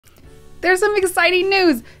there's some exciting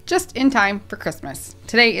news just in time for Christmas.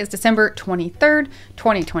 Today is December 23rd,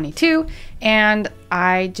 2022, and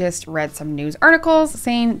I just read some news articles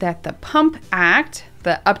saying that the Pump Act,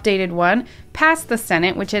 the updated one, passed the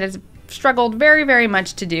Senate, which it has struggled very, very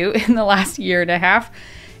much to do in the last year and a half,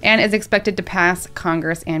 and is expected to pass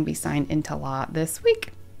Congress and be signed into law this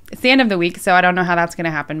week. It's the end of the week, so I don't know how that's going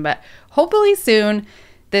to happen, but hopefully soon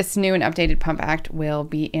this new and updated Pump Act will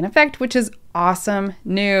be in effect, which is awesome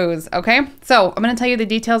news, okay? So I'm going to tell you the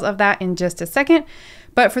details of that in just a second.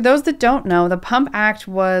 But for those that don't know, the Pump Act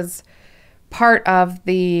was part of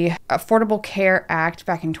the Affordable Care Act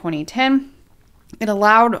back in 2010. It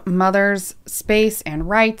allowed mothers space and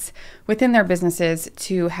rights within their businesses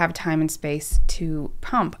to have time and space to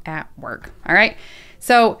pump at work, all right?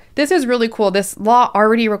 So this is really cool. This law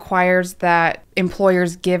already requires that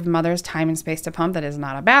employers give mothers time and space to pump that is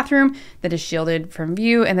not a bathroom, that is shielded from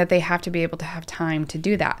view, and that they have to be able to have time to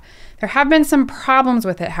do that. There have been some problems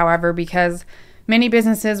with it, however, because many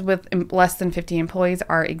businesses with less than 50 employees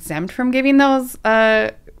are exempt from giving those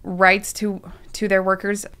rights to their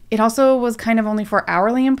workers. It also was kind of only for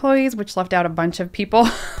hourly employees, which left out a bunch of people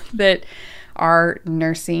that are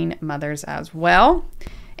nursing mothers as well.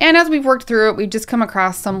 And as we've worked through it, we've just come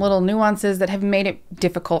across some little nuances that have made it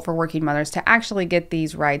difficult for working mothers to actually get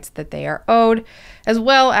these rights that they are owed, as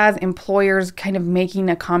well as employers kind of making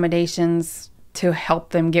accommodations to help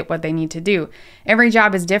them get what they need to do. Every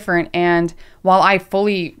job is different, and while I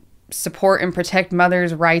fully support and protect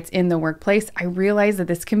mothers' rights in the workplace, I realize that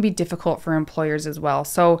this can be difficult for employers as well.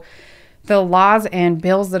 So the laws and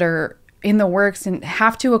bills that are in the works and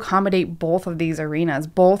have to accommodate both of these arenas,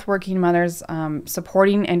 both working mothers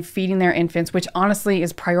supporting and feeding their infants, which honestly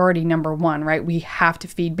is priority number one, right? We have to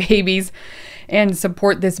feed babies and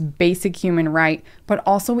support this basic human right, but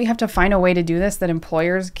also we have to find a way to do this that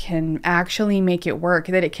employers can actually make it work,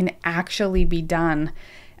 that it can actually be done.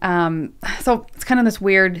 So it's kind of this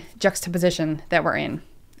weird juxtaposition that we're in.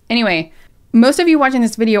 Anyway, most of you watching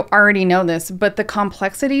this video already know this, but the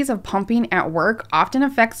complexities of pumping at work often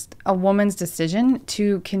affects a woman's decision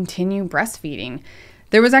to continue breastfeeding.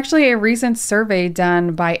 There was actually a recent survey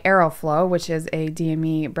done by Aeroflow, which is a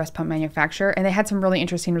DME breast pump manufacturer, and they had some really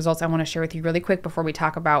interesting results I want to share with you really quick before we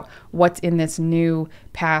talk about what's in this new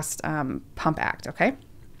passed Pump Act, okay?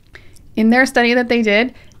 In their study that they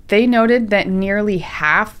did, they noted that nearly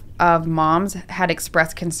half of moms had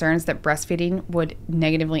expressed concerns that breastfeeding would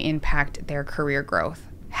negatively impact their career growth.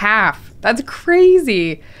 Half. That's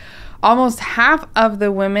crazy. Almost half of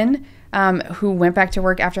the women who went back to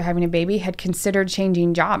work after having a baby had considered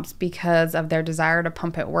changing jobs because of their desire to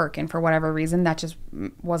pump at work. And for whatever reason, that just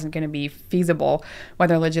wasn't going to be feasible,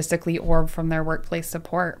 whether logistically or from their workplace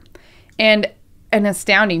support. And an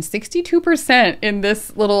astounding 62% in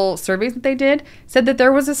this little survey that they did said that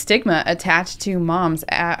there was a stigma attached to moms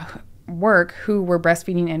at work who were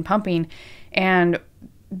breastfeeding and pumping. And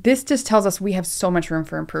this just tells us we have so much room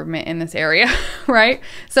for improvement in this area, right?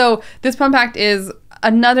 So this Pump Act is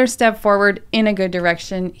another step forward in a good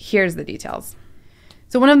direction. Here's the details.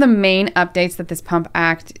 So one of the main updates that this Pump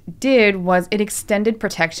Act did was it extended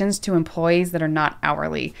protections to employees that are not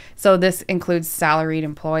hourly. So this includes salaried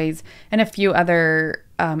employees and a few other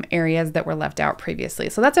areas that were left out previously.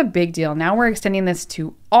 So that's a big deal. Now we're extending this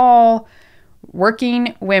to all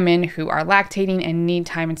working women who are lactating and need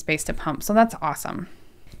time and space to pump. So that's awesome.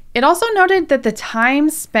 It also noted that the time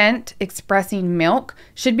spent expressing milk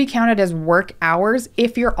should be counted as work hours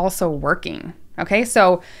if you're also working. Okay,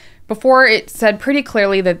 so before it said pretty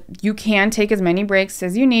clearly that you can take as many breaks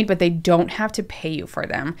as you need, but they don't have to pay you for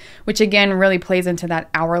them, which again really plays into that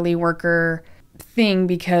hourly worker thing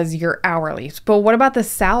because you're hourly. But what about the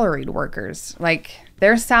salaried workers? Like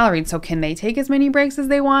they're salaried, so can they take as many breaks as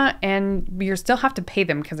they want? And you still have to pay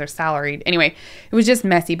them because they're salaried. Anyway, it was just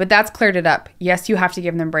messy, but that's cleared it up. Yes, you have to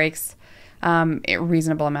give them breaks, a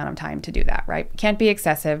reasonable amount of time to do that, right? Can't be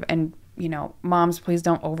excessive. And you know, moms, please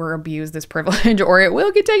don't over abuse this privilege or it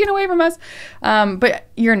will get taken away from us. But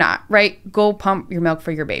you're not, right? Go pump your milk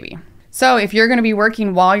for your baby. So if you're going to be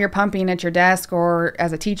working while you're pumping at your desk or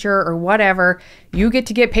as a teacher or whatever, you get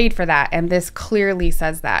to get paid for that. And this clearly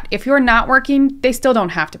says that. If you're not working, they still don't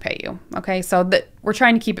have to pay you. Okay, so we're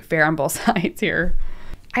trying to keep it fair on both sides here.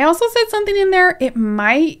 I also said something in there, it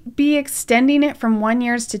might be extending it from 1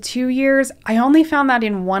 year to 2 years. I only found that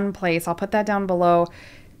in one place. I'll put that down below.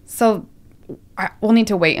 So we'll need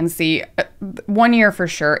to wait and see. 1 year for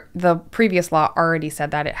sure. The previous law already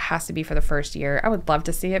said that it has to be for the first year. I would love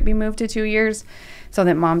to see it be moved to 2 years so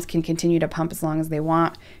that moms can continue to pump as long as they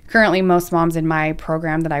want. Currently, most moms in my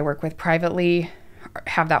program that I work with privately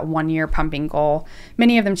have that 1 year pumping goal.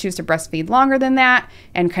 Many of them choose to breastfeed longer than that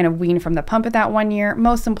and kind of wean from the pump at that 1 year.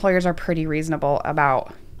 Most employers are pretty reasonable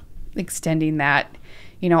about extending that.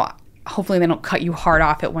 You know, hopefully they don't cut you hard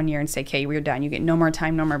off at 1 year and say, okay, we're done. You get no more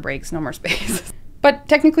time, no more breaks, no more space. But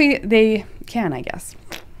technically they can, I guess.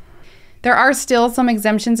 There are still some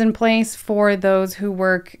exemptions in place for those who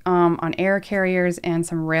work on air carriers and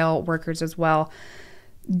some rail workers as well,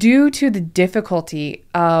 due to the difficulty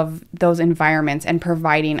of those environments and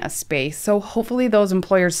providing a space. So hopefully those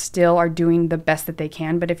employers still are doing the best that they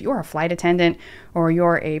can. But if you're a flight attendant or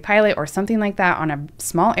you're a pilot or something like that on a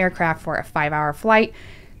small aircraft for a 5-hour flight,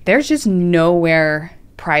 there's just nowhere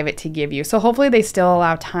private to give you. So hopefully they still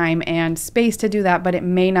allow time and space to do that, but it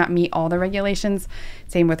may not meet all the regulations.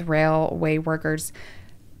 Same with railway workers.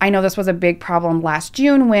 I know this was a big problem last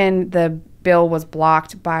June when the bill was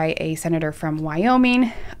blocked by a senator from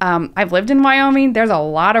Wyoming. I've lived in Wyoming. There's a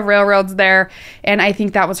lot of railroads there. And I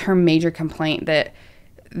think that was her major complaint, that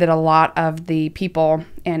a lot of the people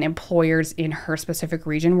and employers in her specific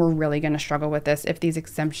region were really going to struggle with this if these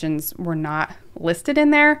exemptions were not listed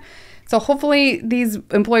in there. So hopefully these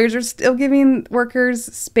employers are still giving workers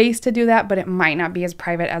space to do that, but it might not be as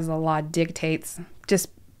private as the law dictates, just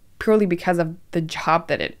purely because of the job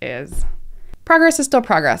that it is. Progress is still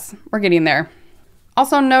progress. We're getting there.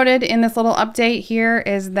 Also noted in this little update here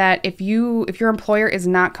is that if your employer is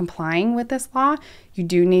not complying with this law, you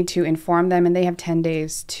do need to inform them, and they have 10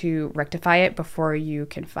 days to rectify it before you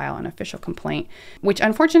can file an official complaint, which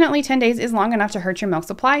unfortunately 10 days is long enough to hurt your milk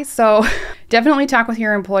supply. So definitely talk with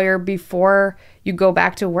your employer before you go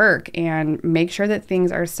back to work and make sure that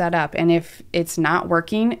things are set up. And if it's not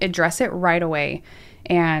working, address it right away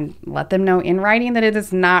and let them know in writing that it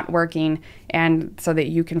is not working, and so that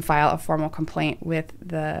you can file a formal complaint with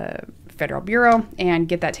the Federal Bureau and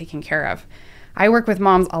get that taken care of. I work with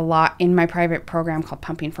moms a lot in my private program called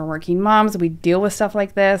Pumping for Working Moms. We deal with stuff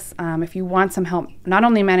like this. If you want some help, not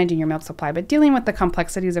only managing your milk supply, but dealing with the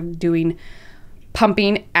complexities of doing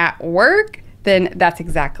pumping at work, then that's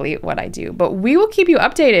exactly what I do. But we will keep you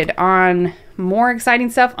updated on more exciting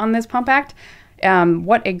stuff on this Pump Act.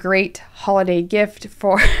 What a great holiday gift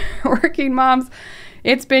for working moms.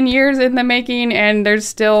 It's been years in the making, and there's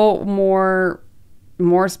still more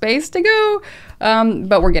space to go,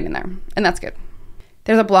 but we're getting there, and that's good.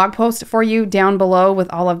 There's a blog post for you down below with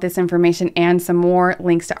all of this information and some more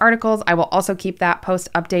links to articles. I will also keep that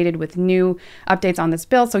post updated with new updates on this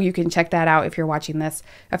bill, so you can check that out if you're watching this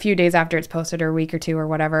a few days after it's posted, or a week or two or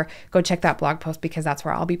whatever. Go check that blog post, because that's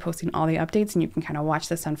where I'll be posting all the updates, and you can kind of watch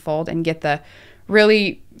this unfold and get the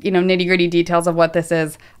really, nitty-gritty details of what this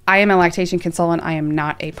is. I am a lactation consultant. I am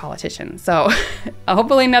not a politician. So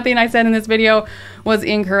hopefully nothing I said in this video was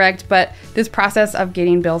incorrect, but this process of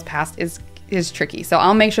getting bills passed is tricky. So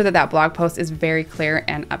I'll make sure that blog post is very clear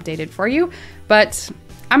and updated for you. But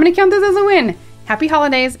I'm going to count this as a win. Happy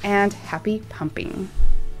holidays and happy pumping.